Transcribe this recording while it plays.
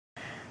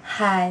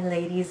Hi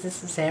ladies,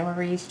 this is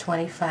Amarise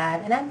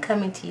 25 and I'm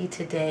coming to you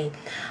today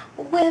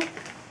with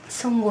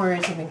some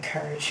words of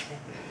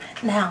encouragement.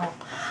 Now,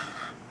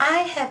 I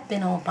have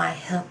been on my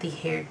healthy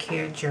hair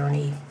care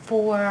journey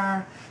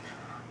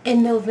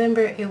in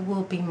November it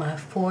will be my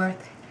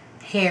 4th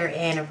hair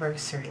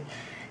anniversary,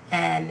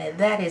 and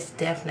that is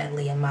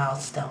definitely a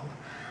milestone.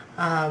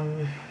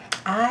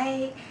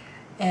 I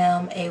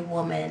am a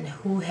woman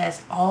who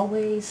has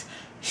always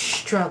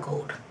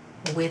struggled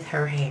with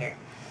her hair.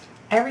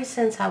 Ever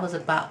since I was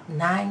about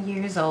 9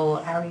 years old,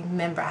 I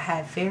remember I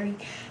had very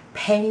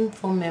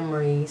painful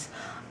memories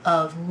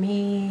of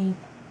me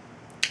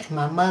and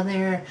my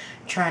mother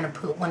trying to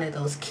put one of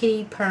those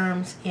kitty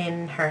perms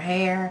in her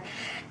hair,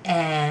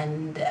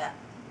 and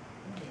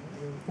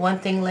one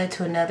thing led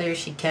to another.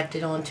 She kept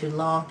it on too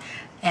long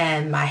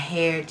and my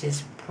hair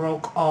just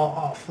broke all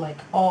off, like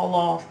all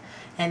off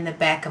in the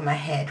back of my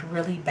head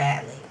really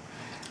badly.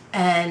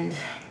 And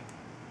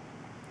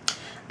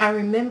I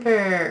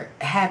remember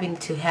having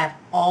to have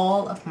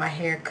all of my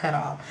hair cut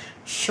off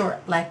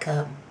short, like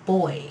a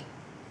boy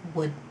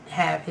would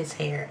have his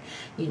hair,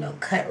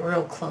 cut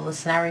real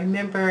close. And I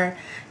remember,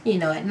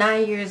 at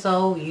 9 years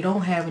old, you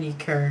don't have any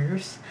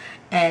curves,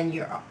 and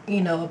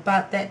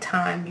about that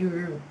time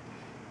you're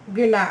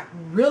not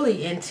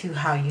really into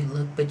how you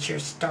look, but you're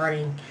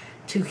starting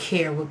to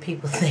care what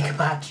people think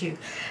about you.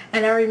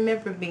 And I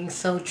remember being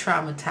so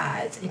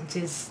traumatized and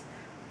just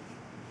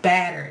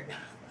battered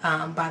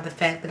by the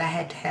fact that I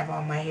had to have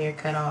all my hair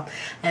cut off.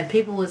 And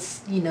people would,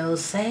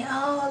 say,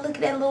 oh, look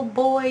at that little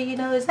boy,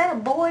 is that a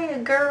boy or a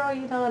girl,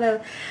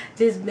 to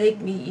just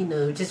make me,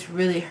 just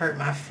really hurt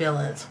my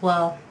feelings.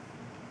 Well,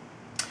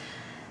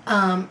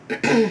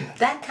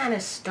 that kind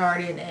of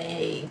started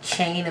a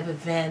chain of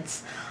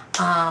events.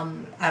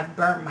 I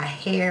burnt my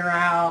hair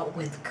out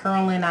with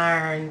curling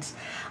irons,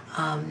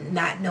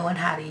 not knowing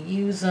how to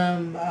use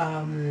them.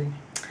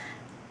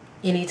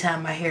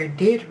 Anytime my hair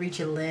did reach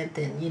a length,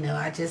 and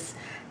I just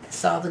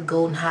saw the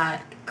golden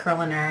hot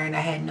curling iron, I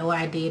had no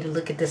idea to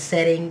look at the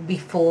setting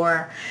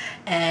before,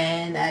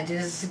 and I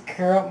just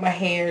curled my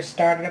hair,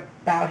 started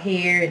about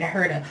here, and I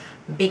heard a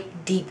big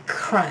deep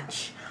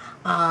crunch.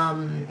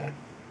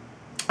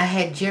 I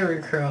had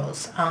jerry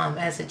curls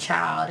as a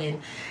child,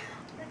 and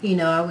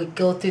I would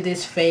go through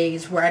this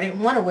phase where I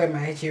didn't want to wear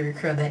my jerry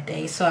curl that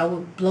day, so I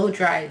would blow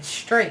dry it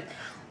straight.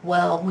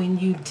 Well, when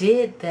you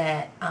did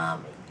that,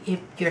 if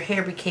your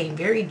hair became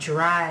very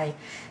dry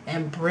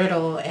and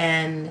brittle,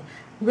 and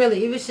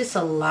really it was just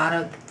a lot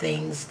of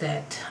things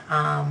that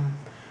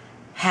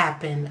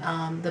happened.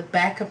 The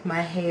back of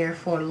my hair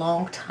for a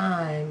long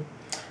time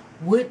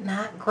would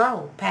not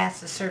grow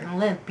past a certain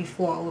length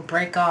before it would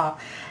break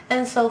off.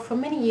 And so for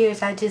many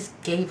years I just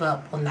gave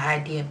up on the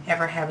idea of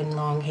ever having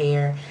long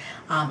hair.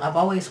 I've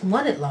always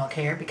wanted long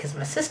hair because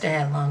my sister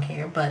had long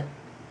hair, but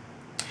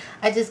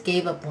I just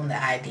gave up on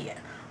the idea.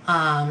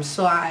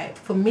 So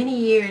for many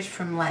years,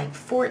 from like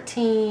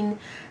 14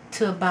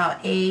 to about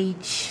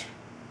age,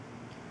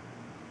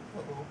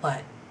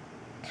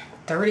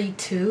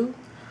 32,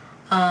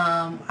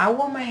 I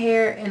wore my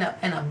hair in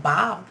a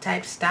bob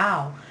type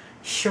style,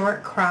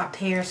 short cropped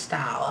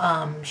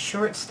hairstyle,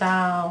 short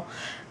style,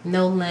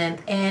 no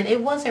length. And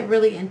it wasn't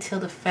really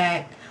until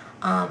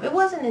it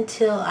wasn't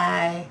until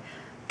I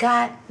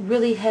got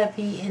really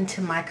heavy into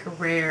my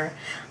career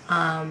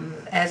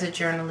as a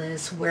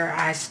journalist, where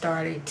I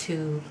started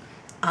to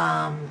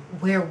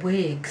wear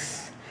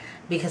wigs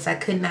because I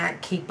could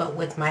not keep up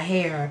with my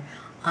hair.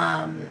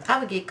 I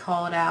would get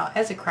called out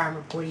as a crime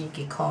reporter. You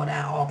get called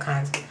out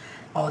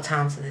all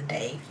times of the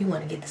day. If you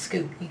want to get the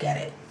scoop, you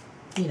gotta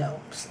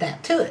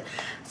snap to it.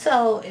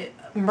 So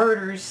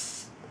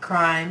murders,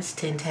 crimes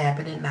tend to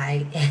happen at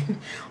night and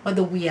or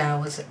the wee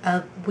hours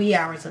of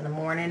the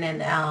morning,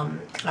 and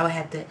I would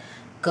have to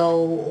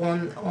go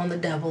on the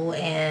double,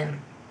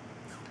 and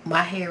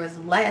my hair was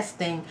the last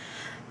thing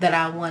that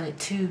I wanted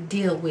to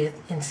deal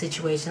with in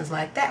situations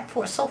like that.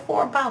 For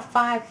about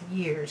 5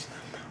 years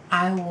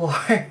I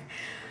wore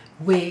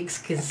wigs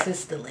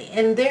consistently,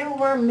 and there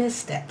were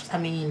missteps. I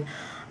mean,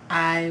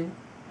 I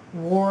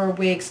wore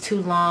wigs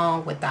too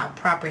long without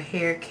proper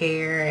hair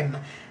care, and my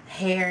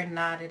hair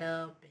knotted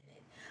up,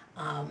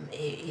 and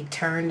it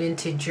turned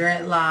into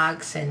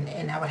dreadlocks,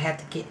 and I would have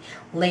to get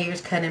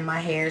layers cut in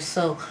my hair.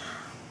 So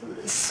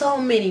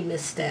many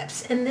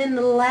missteps. And then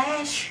the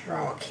last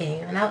straw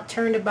came, and I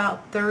turned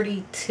about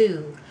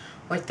 32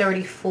 or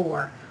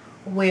 34,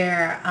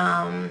 where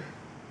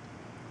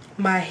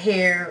my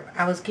hair,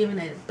 I was given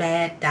a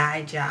bad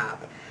dye job,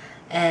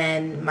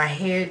 and my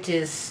hair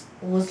just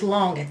was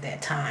long at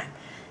that time,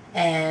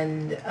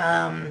 and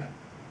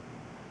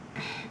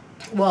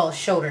well,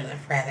 shoulder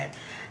length rather,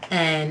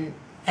 and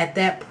at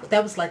that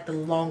was like the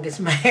longest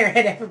my hair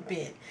had ever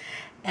been.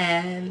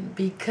 And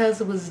because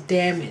it was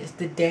damaged,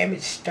 the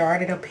damage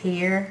started up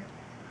here.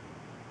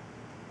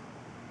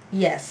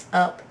 Yes,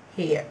 up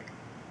here.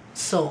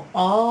 So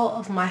all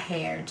of my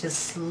hair just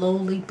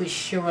slowly but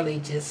surely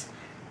just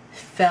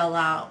fell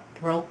out,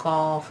 broke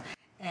off,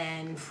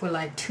 and for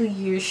like 2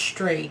 years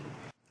straight,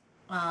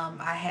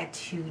 I had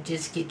to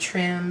just get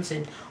trims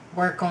and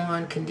work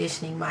on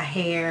conditioning my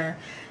hair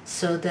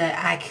so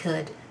that I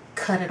could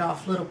cut it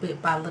off little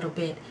bit by little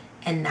bit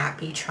and not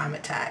be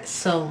traumatized.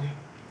 So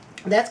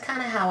that's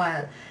kind of how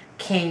I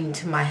came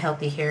to my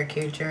healthy hair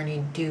care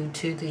journey, due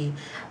to the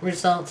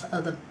results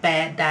of the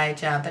bad dye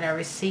job that I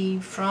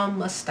received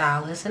from a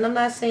stylist. And I'm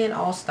not saying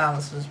all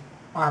stylists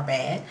are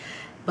bad,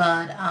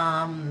 but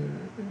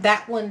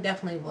that one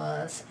definitely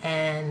was.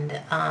 And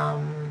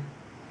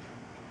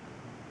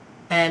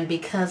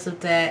because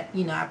of that,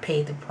 I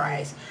paid the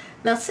price.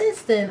 Now,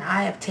 since then,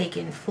 I have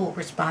taken full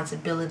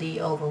responsibility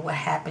over what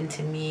happened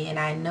to me, and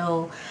I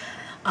know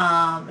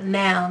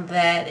now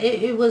that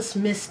it was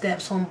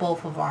missteps on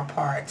both of our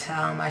parts.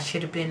 I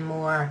should have been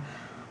more,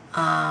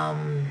 I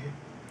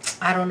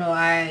don't know,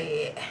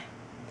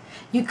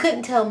 you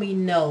couldn't tell me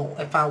no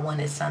if I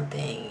wanted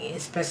something,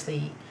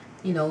 especially,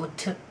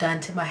 done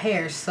to my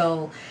hair.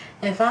 So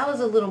if I was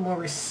a little more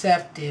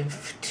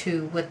receptive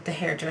to what the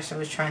hairdresser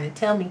was trying to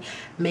tell me,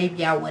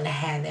 maybe I wouldn't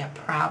have had that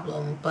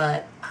problem.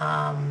 But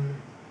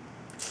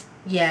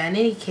yeah, in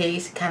any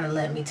case, it kind of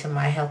led me to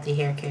my healthy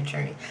hair care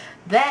journey.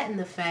 That and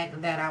the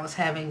fact that I was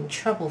having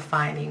trouble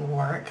finding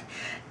work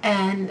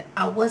and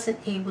I wasn't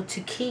able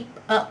to keep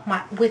up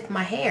with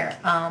my hair.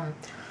 I'm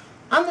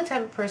the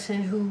type of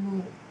person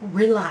who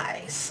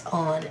relies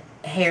on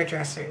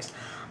hairdressers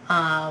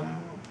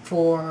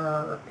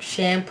for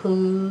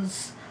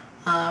shampoos,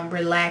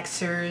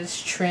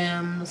 relaxers,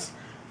 trims,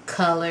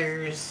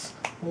 colors,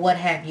 what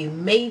have you,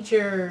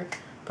 major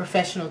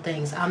professional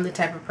things. I'm the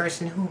type of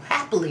person who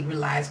happily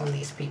relies on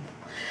these people.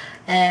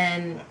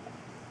 And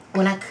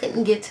when I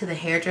couldn't get to the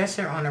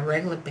hairdresser on a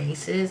regular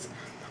basis,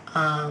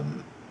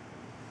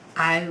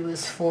 I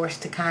was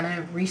forced to kind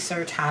of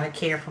research how to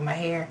care for my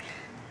hair,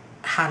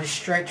 how to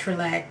stretch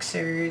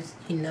relaxers,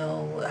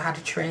 how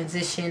to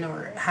transition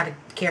or how to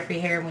care for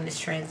your hair when it's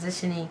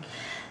transitioning.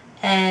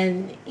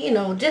 And,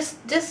 just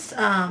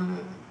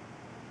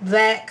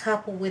that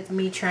coupled with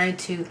me trying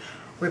to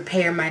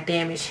repair my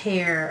damaged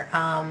hair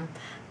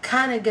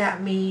kind of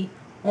got me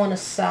on a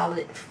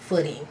solid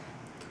footing.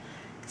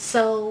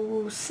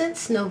 So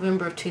since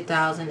November of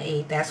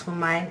 2008, that's when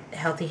my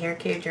healthy hair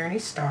care journey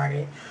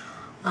started.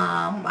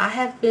 I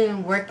have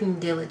been working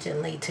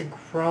diligently to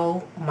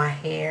grow my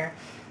hair,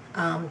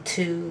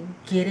 to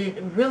get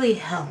it really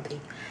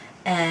healthy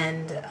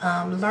and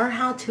learn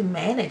how to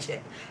manage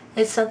it.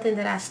 It's something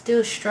that I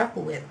still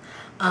struggle with.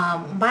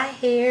 My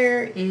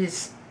hair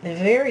is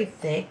very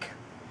thick.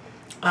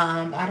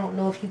 I don't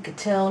know if you could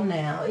tell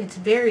now. It's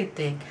very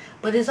thick,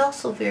 but it's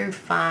also very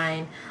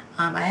fine.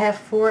 I have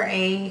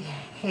 4A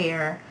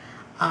hair.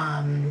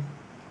 It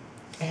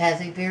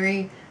has a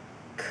very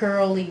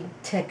curly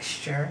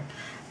texture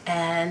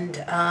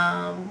and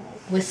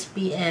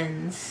wispy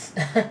ends.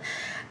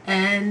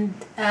 And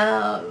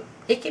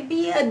it can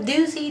be a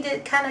doozy to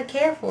kind of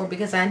care for,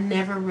 because I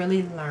never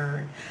really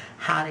learned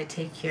how to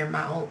take care of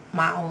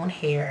my own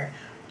hair,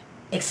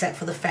 except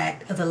for the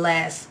fact of the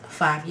last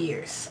 5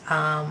 years,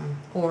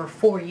 or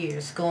 4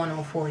 years, going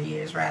on 4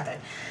 years rather.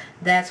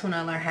 That's when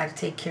I learned how to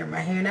take care of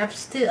my hair. And I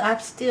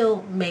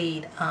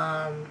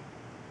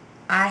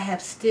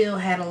have still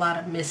had a lot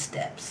of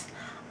missteps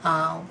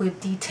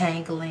with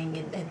detangling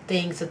and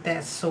things of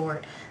that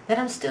sort that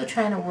I'm still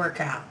trying to work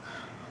out.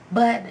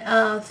 But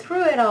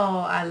through it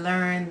all, I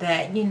learned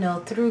that,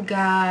 through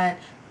God,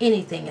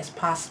 anything is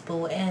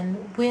possible.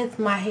 And with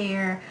my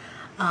hair,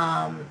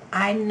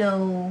 I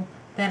know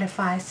that if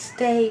I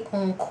stay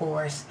on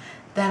course,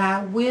 that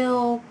I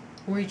will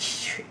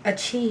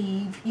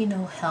achieve,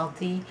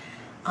 healthy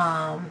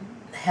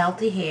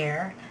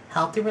hair,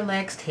 healthy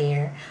relaxed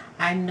hair.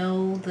 I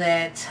know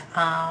that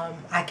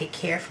I could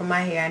care for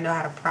my hair. I know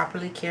how to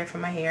properly care for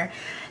my hair.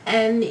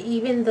 And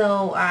even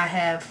though I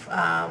have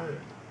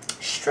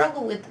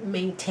struggled with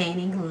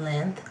maintaining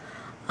length,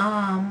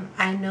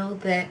 I know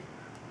that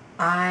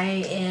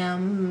I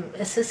am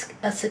a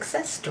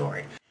success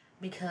story,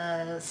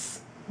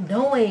 because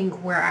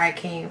knowing where I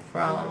came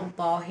from,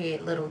 bald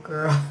head little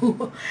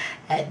girl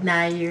at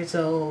 9 years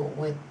old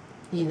with,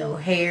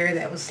 hair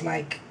that was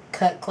like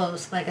cut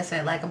close, like I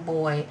said, like a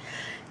boy,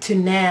 to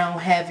now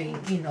having,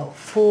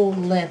 full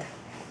length,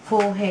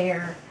 full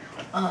hair.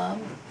 I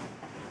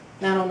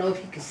don't know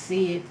if you can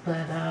see it,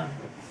 but,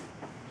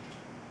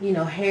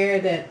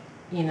 hair that,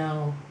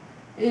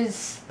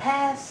 is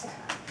past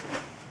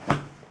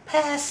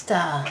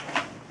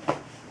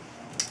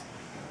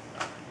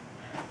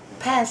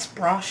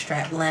bra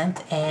strap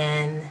length,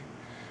 and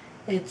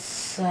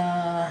it's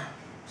let's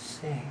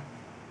see,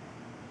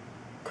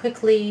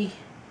 quickly,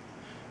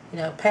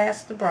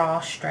 past the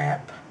bra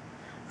strap.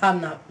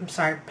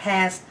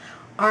 Past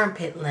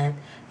armpit length,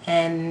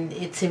 and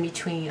it's in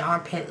between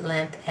armpit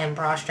length and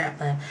bra strap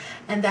length,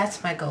 and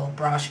that's my goal,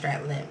 bra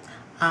strap length.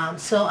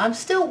 So I'm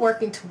still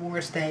working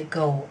towards that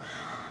goal.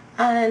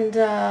 And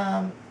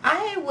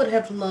I would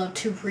have loved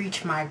to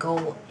reach my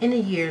goal in a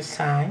year's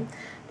time,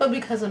 but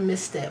because of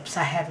missteps,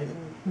 I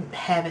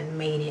haven't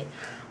made it.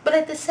 But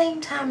at the same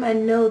time, I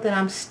know that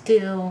I'm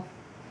still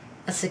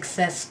a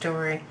success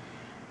story,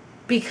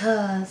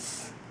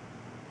 because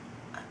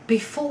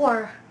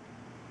before,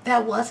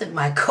 that wasn't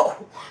my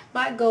goal.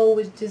 My goal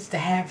was just to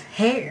have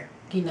hair,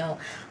 you know,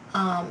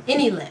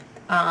 any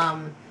length,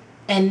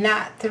 and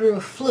not through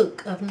a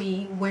fluke of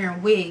me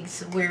wearing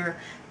wigs where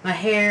my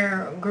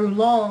hair grew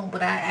long,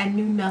 but I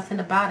knew nothing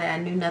about it. I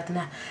knew nothing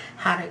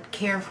how to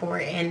care for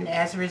it, and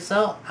as a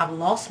result, I've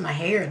lost my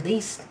hair at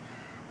least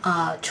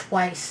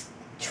twice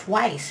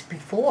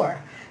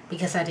before,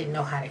 because I didn't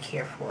know how to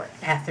care for it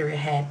after it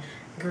had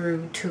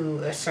grew to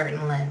a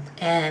certain length.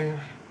 And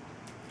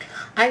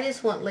I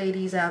just want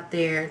ladies out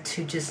there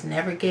to just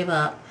never give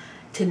up,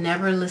 to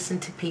never listen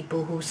to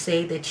people who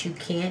say that you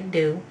can't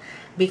do,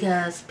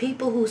 because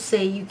people who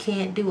say you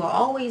can't do are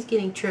always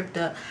getting tripped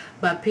up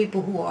by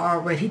people who are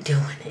already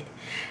doing it.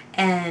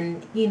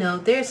 And you know,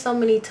 there's so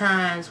many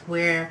times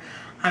where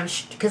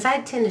because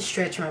I tend to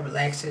stretch my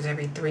relaxers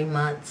every 3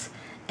 months,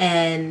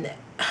 and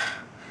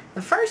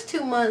the first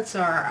 2 months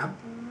are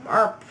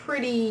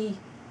pretty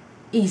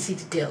easy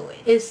to deal with.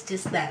 It's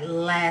just that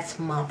last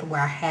month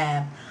where I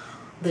have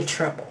the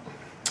trouble,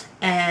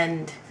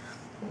 and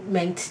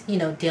you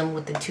know, dealing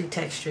with the 2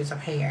 textures of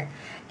hair.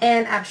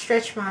 And I've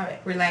stretched my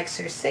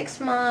relaxer 6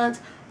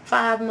 months,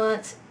 5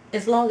 months,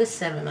 as long as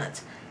 7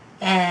 months,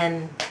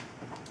 and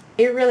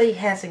it really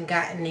hasn't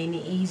gotten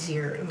any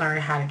easier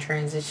learning how to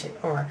transition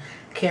or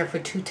care for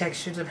 2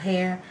 textures of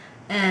hair.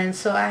 And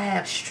so I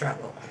have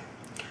struggled,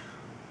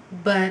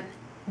 but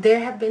there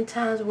have been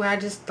times where I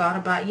just thought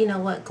about, you know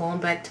what, going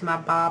back to my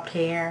bobbed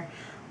hair,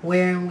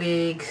 wearing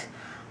wigs.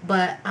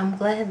 But I'm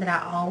glad that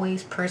I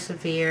always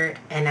persevered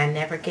and I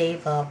never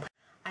gave up.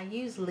 I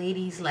use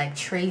ladies like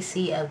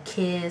Tracy of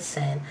Kiss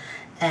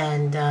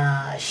and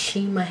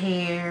Shima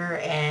Hair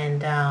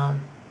and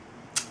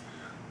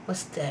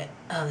what's that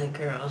other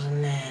girl's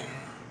name?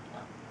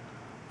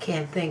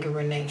 Can't think of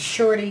her name.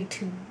 Shorty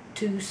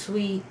Too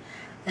Sweet,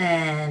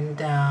 and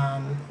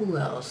who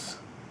else?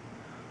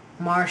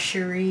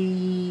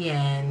 Marcherie,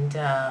 and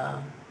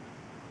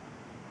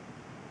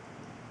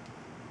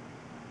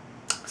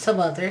some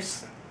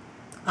others.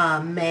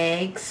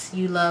 Megs,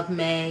 you love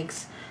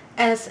Megs,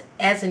 as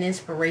an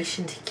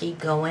inspiration to keep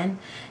going.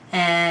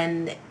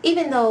 And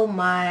even though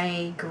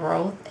my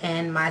growth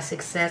and my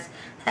success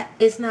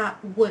is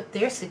not what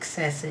their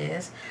success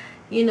is,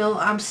 you know,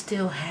 I'm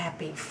still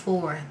happy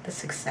for the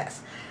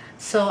success.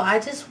 So I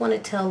just want to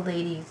tell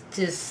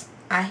ladies,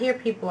 I hear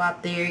people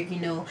out there, you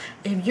know,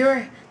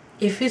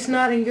 if it's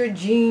not in your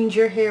genes,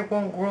 your hair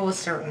won't grow a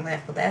certain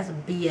length. Well, that's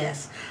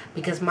BS,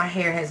 because my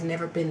hair has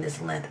never been this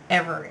length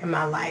ever in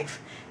my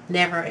life.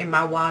 Never in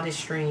my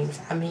wildest dreams.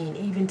 I mean,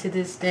 even to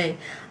this day,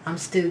 I'm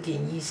still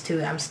getting used to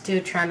it. I'm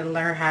still trying to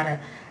learn how to,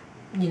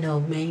 you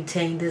know,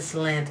 maintain this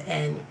length.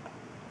 And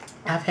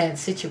I've had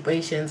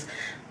situations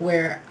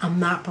where I'm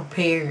not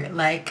prepared.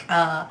 Like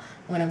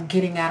when I'm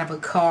getting out of a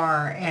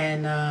car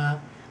and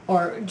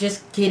or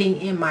just getting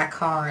in my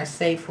car.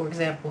 Say, for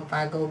example, if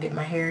I go get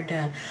my hair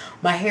done,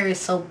 my hair is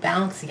so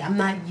bouncy. I'm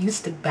not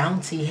used to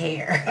bouncy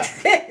hair.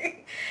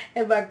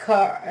 And my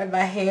car and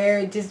my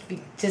hair just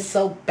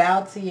so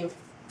bouncy and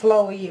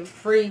flowy and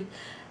free.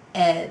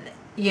 And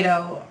you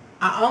know,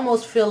 I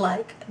almost feel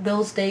like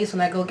those days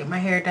when I go get my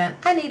hair done,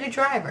 I need a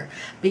driver,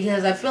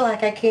 because I feel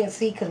like I can't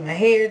see, because my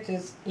hair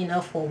just, you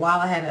know, for a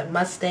while I had a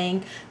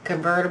Mustang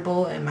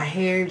convertible and my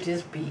hair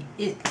just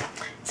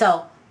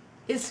so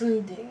it's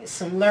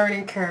some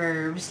learning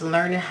curves,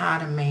 learning how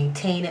to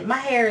maintain it. My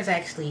hair is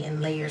actually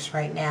in layers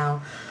right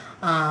now,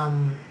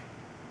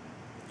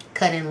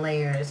 cut in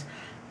layers.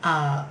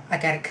 I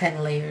got to cut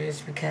in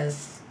layers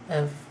because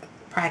of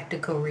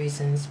practical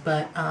reasons,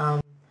 but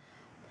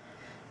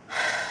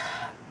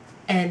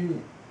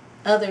and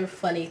other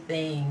funny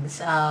things,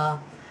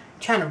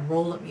 trying to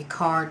roll up your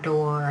car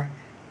door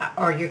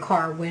or your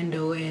car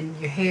window and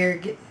your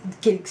hair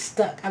getting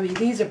stuck. I mean,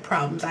 these are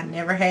problems I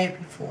never had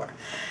before.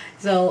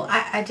 So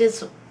I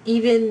just,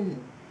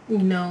 even, you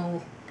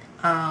know,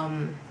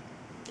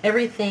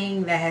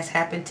 everything that has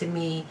happened to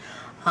me,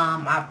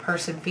 I've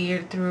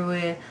persevered through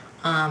it.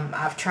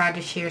 I've tried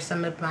to share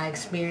some of my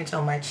experience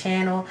on my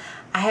channel.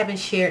 I haven't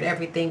shared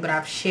everything, but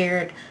I've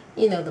shared,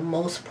 you know, the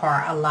most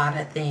part, a lot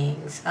of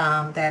things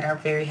that are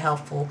very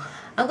helpful.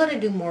 I'm going to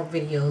do more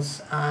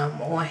videos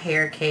on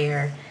hair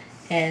care.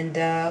 And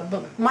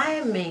but my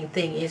main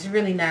thing is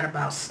really not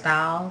about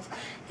styles.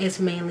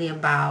 It's mainly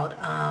about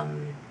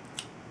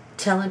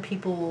telling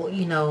people,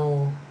 you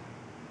know,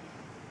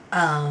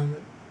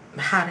 the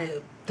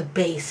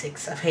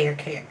basics of hair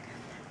care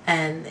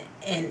and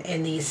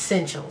the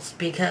essentials,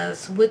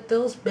 because with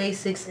those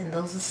basics and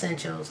those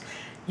essentials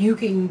you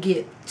can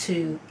get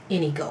to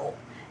any goal.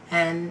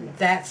 And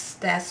that's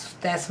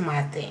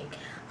my thing.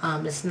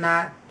 It's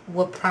not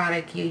what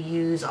product you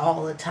use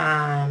all the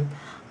time,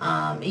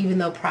 even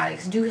though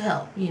products do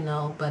help, you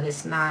know, but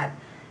it's not,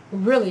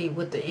 really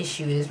what the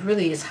issue is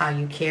really is how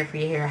you care for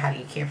your hair. How do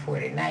you care for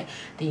it at night?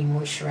 Do you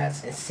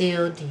moisturize and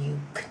seal? Do you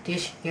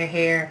condition your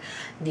hair?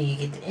 Do you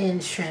get the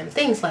ends trimmed?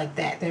 Things like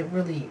that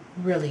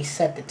really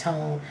set the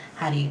tone.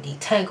 How do you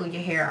detangle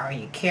your hair? Are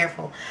you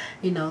careful?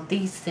 You know,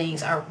 these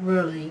things are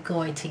really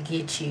going to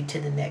get you to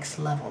the next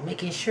level.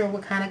 Making sure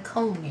what kind of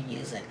comb you're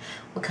using,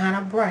 what kind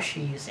of brush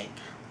you're using,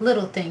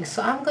 little things.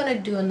 So I'm going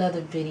to do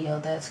another video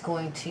that's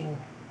going to,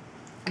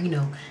 you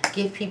know,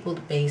 give people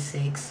the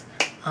basics,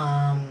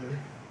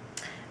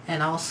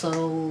 and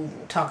also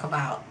talk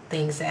about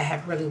things that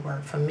have really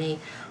worked for me.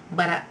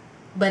 But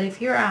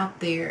if you're out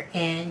there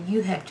and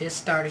you have just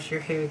started your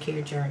hair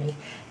care journey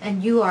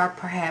and you are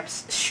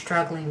perhaps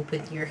struggling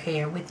with your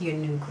hair, with your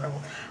new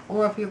growth,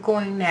 or if you're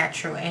going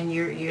natural and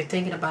you're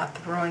thinking about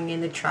throwing in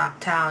the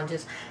towel and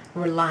just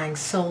relying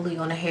solely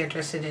on a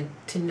hairdresser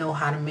to know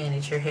how to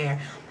manage your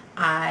hair,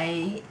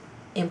 I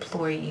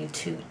implore you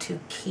to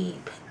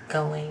keep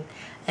going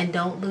and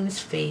don't lose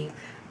faith.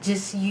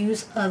 Just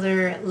use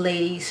other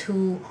ladies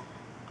who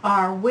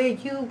are where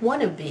you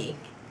want to be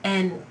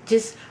and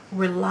just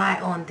rely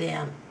on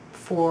them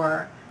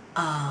for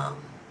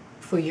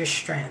your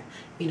strength.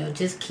 You know,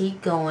 just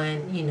keep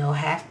going. You know,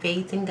 have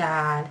faith in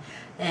God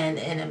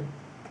and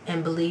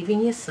believe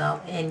in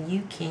yourself, and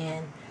you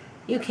can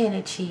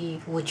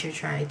achieve what you're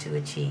trying to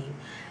achieve.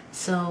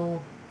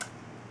 So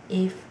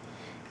if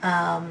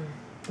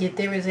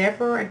there is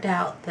ever a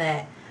doubt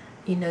that,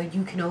 you know,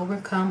 you can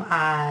overcome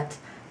odds,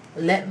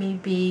 let me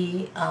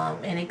be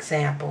an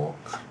example,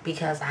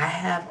 because I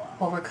have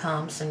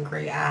overcome some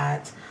great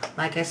odds.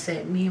 Like I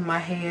said, me and my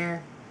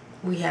hair,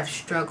 we have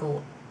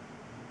struggled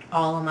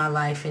all of my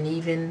life. And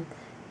even,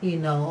 you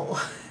know,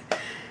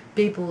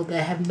 people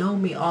that have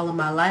known me all of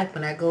my life,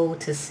 when I go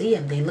to see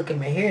them, they look at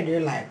my hair and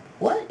they're like,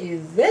 what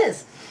is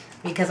this?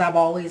 Because I've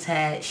always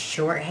had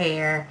short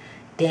hair,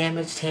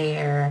 damaged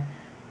hair,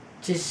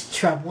 just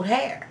troubled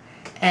hair.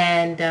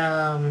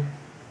 And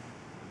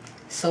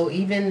so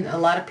even a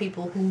lot of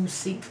people who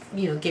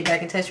get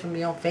back in touch with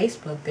me on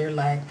Facebook, they're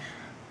like,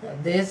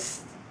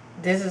 this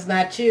is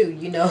not you,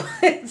 you know.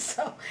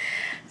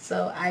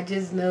 So I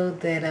just know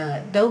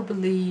that don't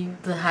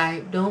believe the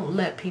hype. Don't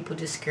let people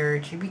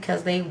discourage you,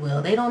 because they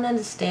will. They don't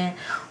understand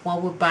why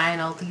we're buying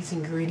all these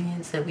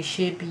ingredients that we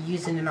should be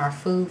using in our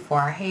food for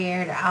our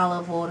hair, the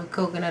olive oil, the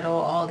coconut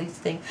oil, all these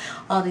things,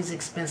 all these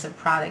expensive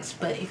products.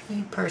 But if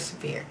you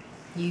persevere,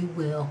 you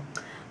will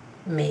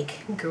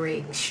make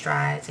great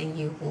strides and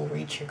you will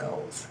reach your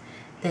goals.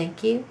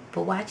 Thank you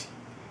for watching,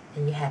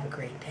 and you have a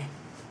great day.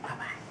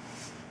 Bye-bye.